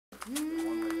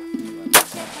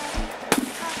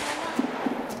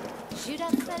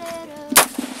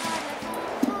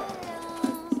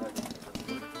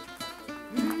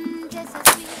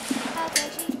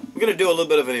to do a little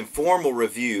bit of an informal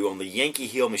review on the Yankee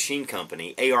Hill Machine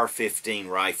Company AR-15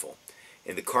 rifle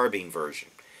in the carbine version.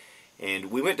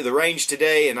 And we went to the range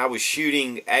today, and I was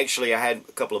shooting. Actually, I had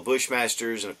a couple of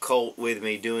Bushmasters and a Colt with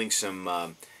me doing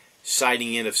some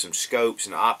sighting in of some scopes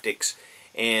and optics.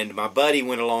 And my buddy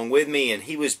went along with me, and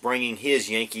he was bringing his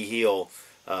Yankee Hill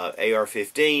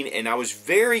AR-15, and I was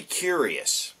very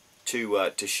curious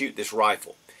to shoot this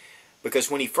rifle.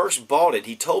 Because when he first bought it,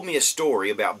 he told me a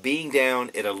story about being down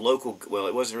at a local, well,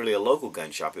 it wasn't really a local gun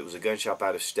shop, it was a gun shop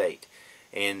out of state.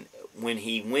 And when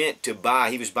he went to buy,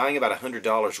 he was buying about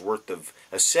 $100 worth of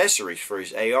accessories for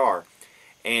his AR.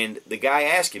 And the guy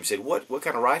asked him, said, what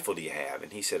kind of rifle do you have?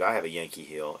 And he said, I have a Yankee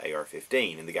Hill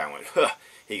AR-15. And the guy went, huh.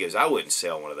 He goes, I wouldn't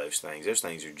sell one of those things. Those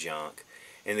things are junk.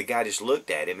 And the guy just looked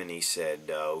at him and he said,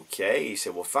 okay. He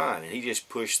said, well, fine. And he just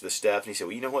pushed the stuff. And he said,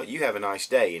 well, you know what? You have a nice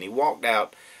day. And he walked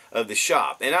out of the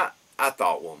shop. And I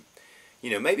thought, well, you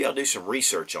know, maybe I'll do some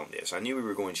research on this. I knew we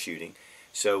were going shooting.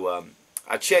 So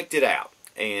I checked it out.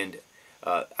 And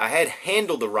I had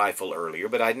handled the rifle earlier,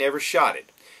 but I'd never shot it.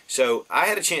 So I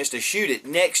had a chance to shoot it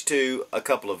next to a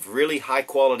couple of really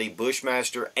high-quality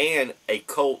Bushmaster and a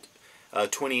Colt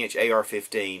 20-inch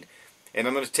AR-15. And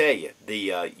I'm going to tell you,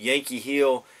 the Yankee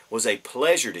Hill was a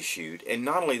pleasure to shoot. And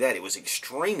not only that, it was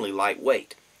extremely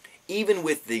lightweight. Even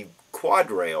with the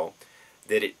Quadrail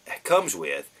that it comes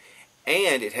with,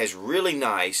 and it has really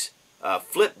nice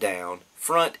flip-down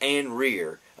front and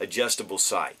rear adjustable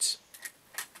sights.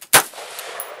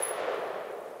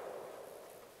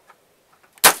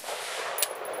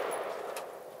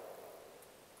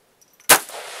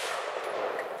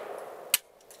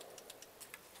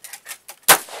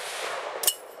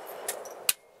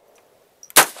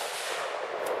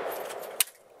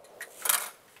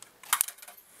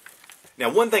 Now,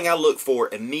 one thing I look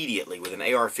for immediately with an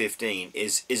AR-15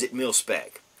 is it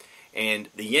Mil-Spec? And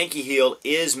the Yankee Hill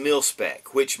is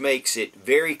Mil-Spec, which makes it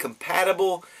very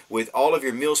compatible with all of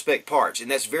your Mil-Spec parts.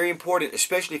 And that's very important,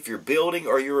 especially if you're building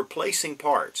or you're replacing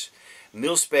parts.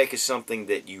 Mil-Spec is something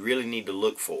that you really need to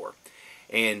look for.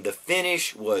 And the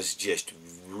finish was just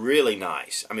really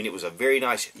nice. I mean, it was a very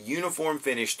nice uniform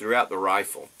finish throughout the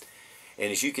rifle.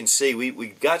 And as you can see, we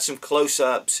got some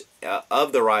close-ups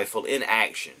of the rifle in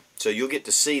action. So you'll get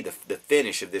to see the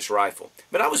finish of this rifle.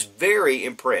 But I was very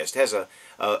impressed. It has a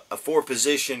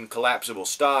 4-position collapsible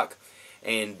stock.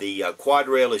 And the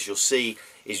Quadrail, as you'll see,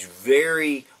 is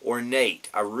very ornate.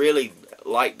 I really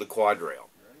like the Quadrail.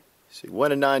 See,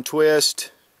 1 in 9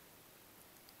 twist.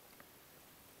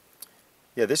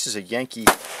 Yeah, this is a Yankee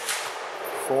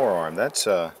forearm. That's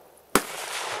a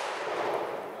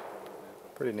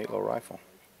pretty neat little rifle.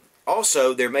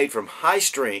 Also, they're made from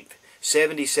high-strength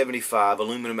 70-75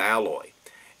 aluminum alloy.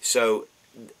 So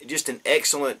just an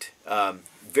excellent,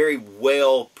 very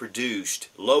well produced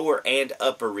lower and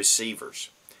upper receivers.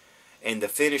 And the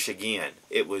finish, again,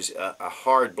 it was a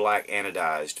hard black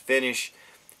anodized finish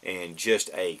and just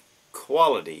a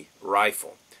quality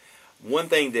rifle. One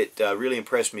thing that really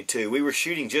impressed me too, we were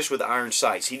shooting just with iron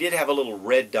sights. He did have a little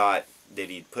red dot that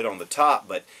he'd put on the top,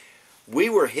 but we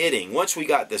were hitting, once we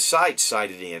got the sights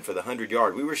sighted in for the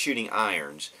 100-yard, we were shooting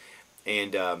irons.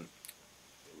 And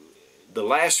the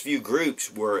last few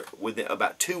groups were within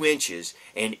about 2 inches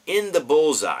and in the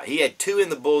bullseye. He had 2 in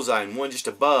the bullseye and 1 just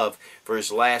above for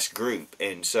his last group.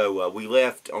 And so we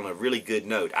left on a really good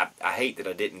note. I hate that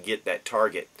I didn't get that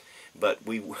target, but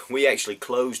we actually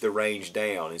closed the range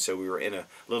down, and so we were in a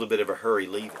little bit of a hurry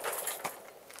leaving.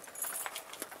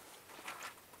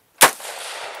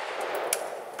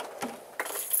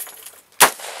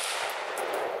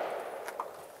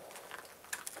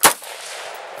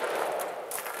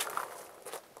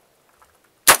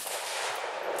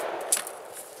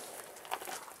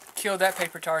 Killed that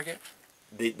paper target.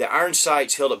 The iron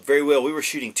sights held up very well. We were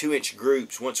shooting 2-inch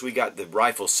groups once we got the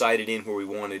rifle sighted in where we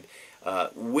wanted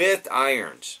with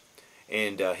irons,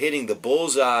 and hitting the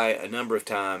bullseye a number of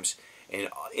times and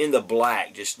in the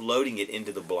black, just loading it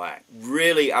into the black.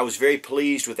 Really, I was very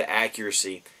pleased with the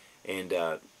accuracy, and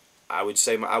I would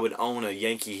say I would own a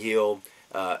Yankee Hill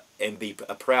and be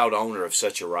a proud owner of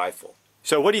such a rifle.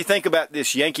 So what do you think about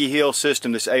this Yankee Hill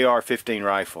system, this AR-15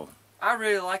 rifle? I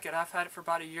really like it. I've had it for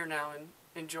about a year now and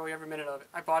enjoy every minute of it.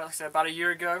 I bought it, like I said, about a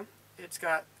year ago. It's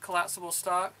got collapsible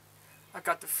stock. I've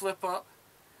got the flip-up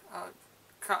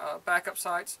backup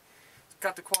sights. It's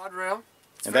got the Quadrail.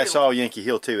 And that's all Yankee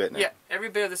Hill too, isn't it? Yeah, every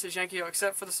bit of this is Yankee Hill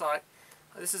except for the sight.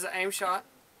 This is an aim shot.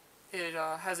 It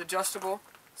has adjustable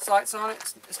sights on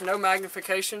it. It's no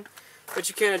magnification, but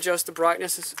you can adjust the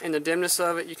brightness and the dimness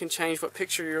of it. You can change what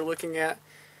picture you're looking at.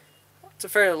 It's a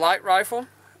fairly light rifle.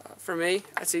 For me,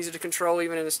 it's easy to control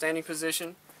even in a standing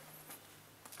position.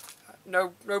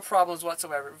 no problems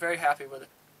whatsoever. Very happy with it.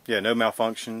 Yeah, no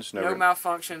malfunctions. No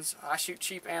malfunctions. I shoot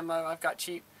cheap ammo. I've got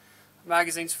cheap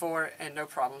magazines for it, and no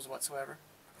problems whatsoever.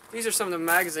 These are some of the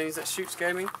magazines that Shoots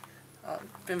gave me.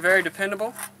 Been very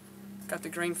dependable. Got the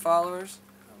green followers.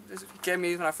 This he gave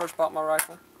me when I first bought my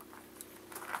rifle.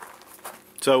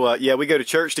 So yeah, we go to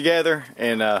church together,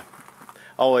 and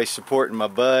always supporting my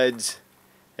buds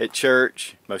at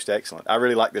church. Most excellent. I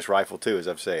really like this rifle too, as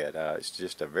I've said. It's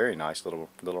just a very nice little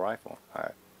rifle.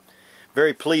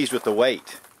 Very pleased with the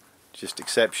weight. Just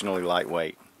exceptionally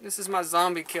lightweight. This is my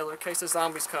zombie killer in case the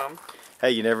zombies come.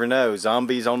 Hey, you never know.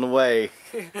 Zombies on the way.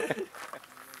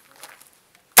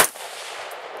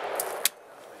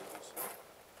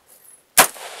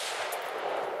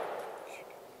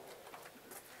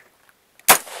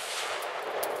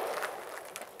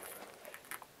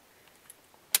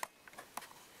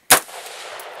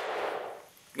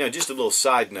 Now, just a little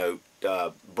side note,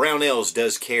 Brownells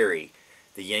does carry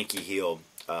the Yankee Hill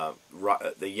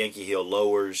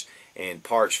lowers and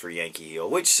parts for Yankee Hill,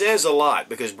 which says a lot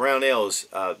because Brownells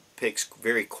picks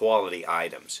very quality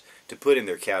items to put in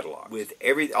their catalog. With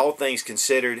all things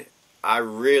considered, I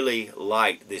really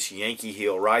like this Yankee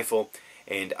Hill rifle,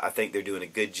 and I think they're doing a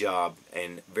good job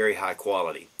and very high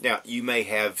quality. Now, you may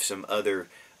have some other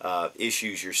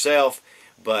issues yourself,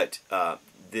 but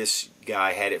this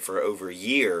guy had it for over a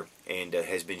year and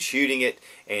has been shooting it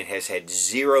and has had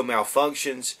zero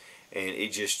malfunctions, and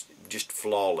it just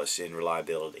flawless in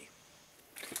reliability.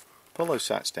 Pull those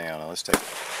sights down. Now let's take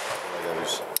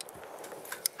those.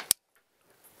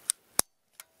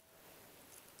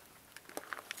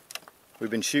 We've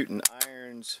been shooting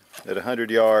irons at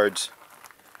 100 yards.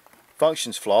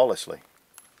 Functions flawlessly.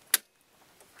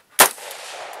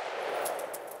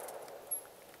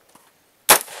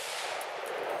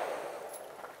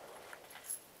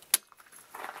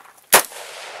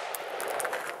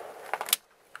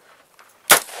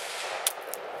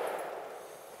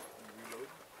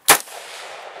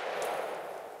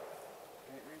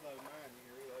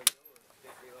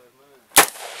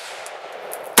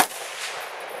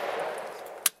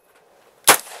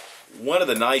 One of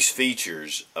the nice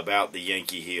features about the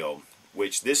Yankee Hill,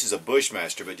 which this is a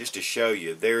Bushmaster, but just to show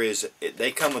you,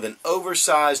 they come with an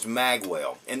oversized mag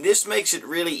well, and this makes it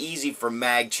really easy for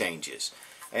mag changes,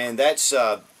 and that's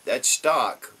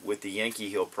stock with the Yankee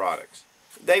Hill products.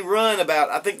 They run about,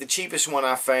 I think the cheapest one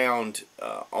I found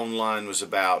online was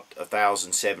about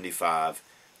 $1,075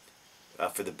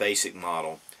 for the basic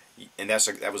model, and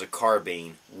that was a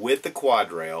carbine with the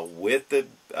Quadrail, with the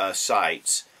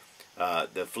sights.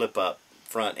 The flip-up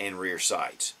front and rear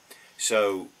sights.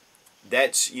 So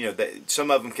that's, you know, some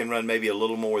of them can run maybe a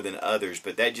little more than others,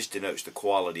 but that just denotes the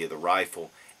quality of the rifle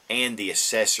and the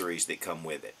accessories that come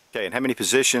with it. Okay, and how many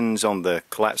positions on the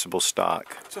collapsible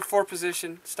stock? It's a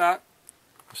 4-position stock.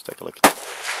 Let's take a look.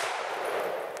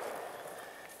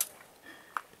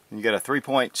 You got a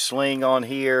 3-point sling on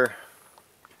here.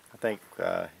 I think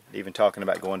even talking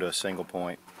about going to a single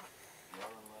point.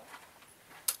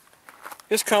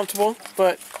 It's comfortable,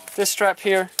 but this strap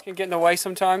here can get in the way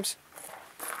sometimes.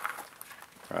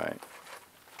 Right.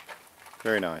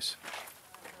 Very nice.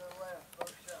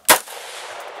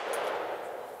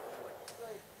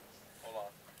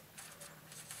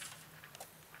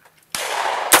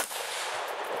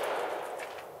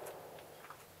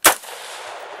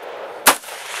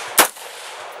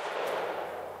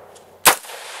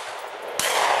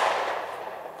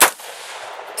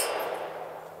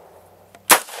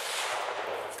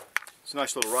 It's a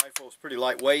nice little rifle. It's pretty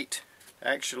lightweight.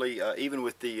 Actually, even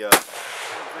with the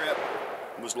grip,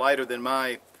 it was lighter than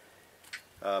my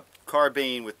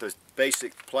carbine with the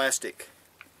basic plastic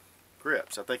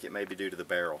grips. I think it may be due to the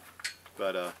barrel.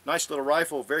 But nice little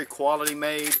rifle, very quality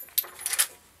made,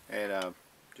 and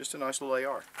just a nice little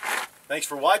AR. Thanks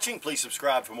for watching. Please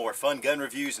subscribe for more fun gun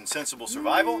reviews and sensible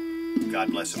survival.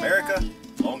 God bless America.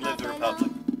 Long live the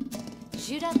Republic.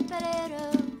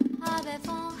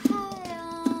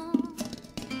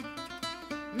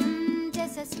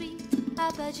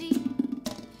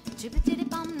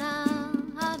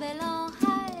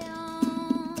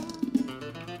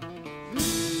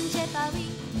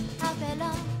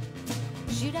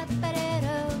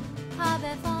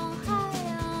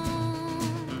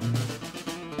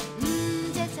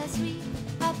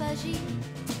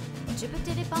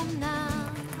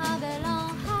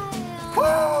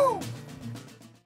 Woo!